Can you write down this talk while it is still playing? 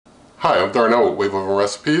Hi, I'm Darnell with Wave Oven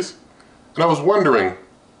Recipes, and I was wondering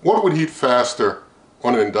what would heat faster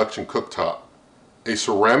on an induction cooktop? A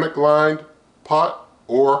ceramic lined pot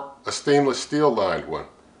or a stainless steel lined one?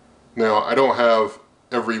 Now, I don't have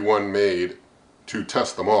every one made to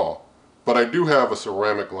test them all, but I do have a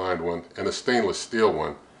ceramic lined one and a stainless steel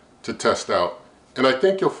one to test out, and I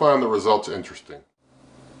think you'll find the results interesting.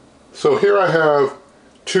 So here I have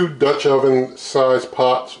two Dutch oven size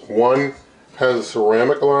pots. One has a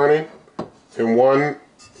ceramic lining and one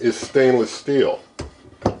is stainless steel.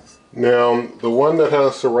 Now the one that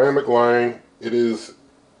has ceramic lining, it is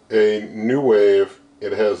a New Wave.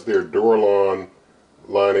 It has their Duralon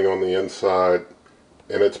lining on the inside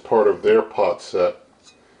and it's part of their pot set.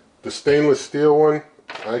 The stainless steel one,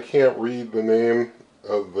 I can't read the name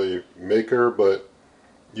of the maker, but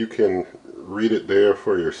you can read it there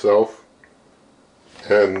for yourself.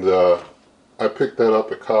 And I picked that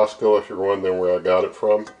up at Costco if you're wondering where I got it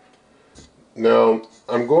from. Now,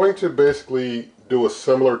 I'm going to basically do a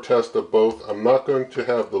similar test of both. I'm not going to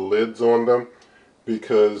have the lids on them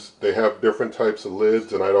because they have different types of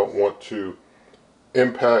lids and I don't want to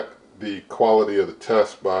impact the quality of the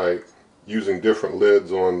test by using different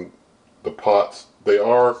lids on the pots. They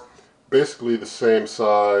are basically the same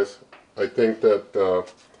size. I think that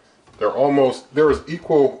they're as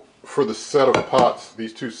equal for the set of pots,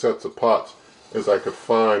 these two sets of pots, as I could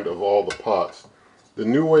find of all the pots. The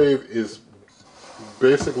New Wave is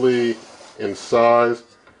basically in size,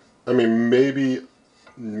 I mean maybe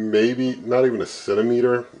not even a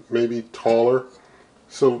centimeter, maybe taller.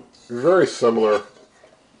 So very similar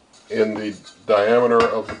in the diameter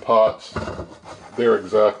of the pots. They're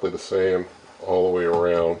exactly the same all the way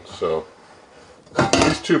around. So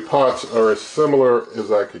these two pots are as similar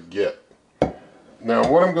as I could get. Now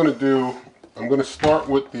what I'm going to do, I'm going to start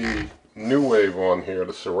with the New Wave on here,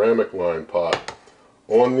 the ceramic line pot,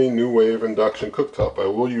 on the New Wave induction cooktop. I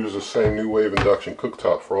will use the same New Wave induction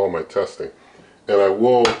cooktop for all my testing, and I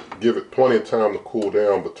will give it plenty of time to cool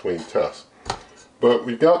down between tests. But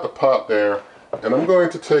we've got the pot there, and I'm going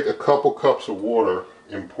to take a couple cups of water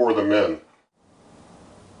and pour them in.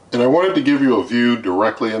 And I wanted to give you a view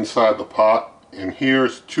directly inside the pot, and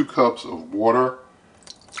here's 2 cups of water,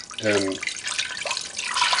 and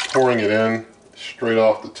pouring it in straight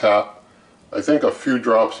off the tap. I think a few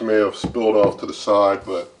drops may have spilled off to the side,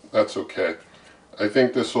 but that's okay. I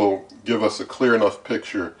think this will give us a clear enough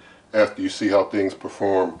picture after you see how things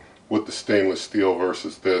perform with the stainless steel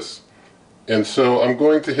versus this. And so I'm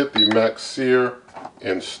going to hit the max sear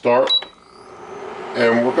and start,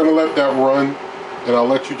 and we're going to let that run, and I'll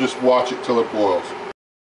let you just watch it till it boils.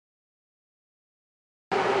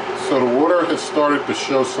 So the water has started to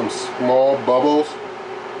show some small bubbles,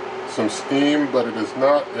 some steam, but it is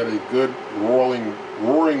not at a good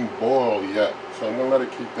roaring boil yet. So I'm going to let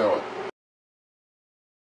it keep going.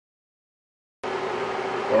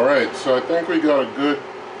 Alright, so I think we got a good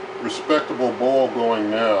respectable boil going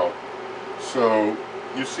now. So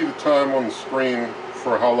you see the time on the screen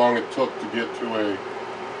for how long it took to get to a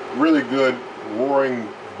really good roaring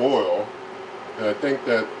boil. And I think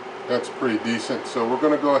that that's pretty decent. So we're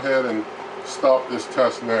going to go ahead and stop this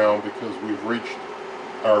test now because we've reached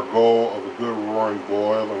our goal of a good roaring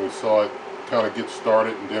boil, and we saw it kind of get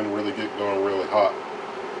started and then really get going really hot.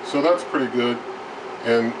 So that's pretty good.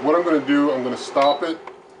 And what I'm going to do, I'm going to stop it,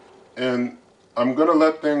 and I'm going to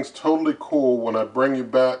let things totally cool. When I bring you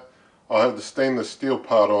back, I'll have the stainless steel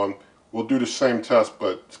pot on. We'll do the same test,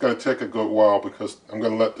 but it's going to take a good while because I'm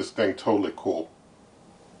going to let this thing totally cool.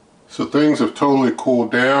 So things have totally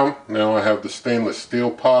cooled down. Now I have the stainless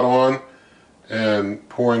steel pot on and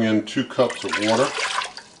pouring in 2 cups of water.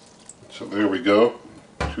 So there we go,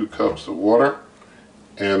 2 cups of water,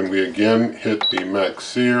 and we again hit the max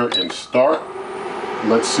sear and start.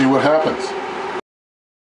 Let's see what happens.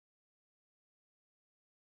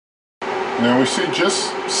 Now we see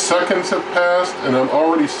just seconds have passed and I'm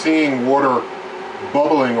already seeing water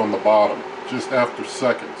bubbling on the bottom just after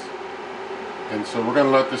seconds. And so we're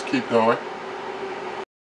going to let this keep going.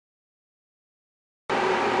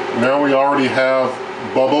 Now we already have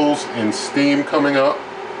bubbles and steam coming up.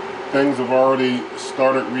 Things have already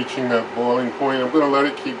started reaching that boiling point. I'm going to let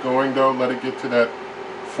it keep going though, let it get to that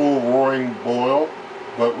full roaring boil.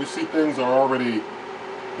 But we see things are already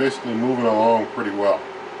basically moving along pretty well.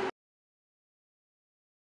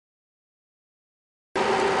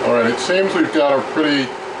 Alright, it seems we've got a pretty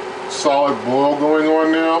solid boil going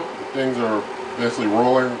on now. Things are basically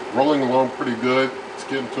rolling along pretty good. It's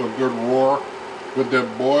getting to a good roar with that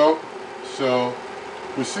boil. So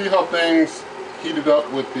we see how things heated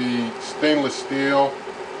up with the stainless steel,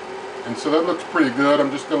 and so that looks pretty good. I'm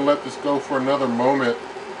just going to let this go for another moment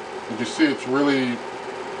But you see it's really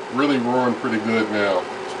roaring pretty good now.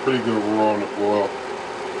 It's pretty good roar on the boil.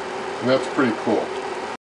 And that's pretty cool.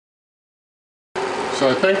 So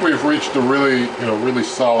I think we've reached a really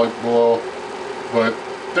solid boil, but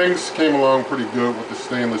things came along pretty good with the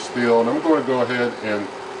stainless steel, and I'm going to go ahead and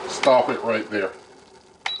stop it right there.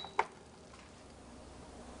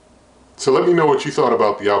 So let me know what you thought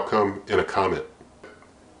about the outcome in a comment.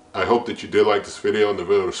 I hope that you did like this video. In the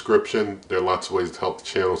video description, there are lots of ways to help the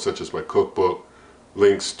channel, such as my cookbook,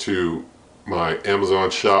 links to my Amazon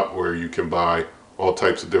shop where you can buy all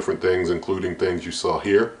types of different things, including things you saw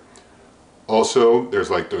here. Also, there's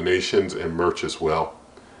like donations and merch as well.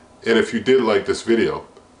 And if you did like this video,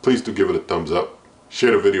 please do give it a thumbs up,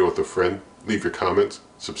 share the video with a friend, leave your comments,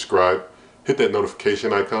 subscribe, hit that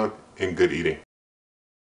notification icon, and good eating.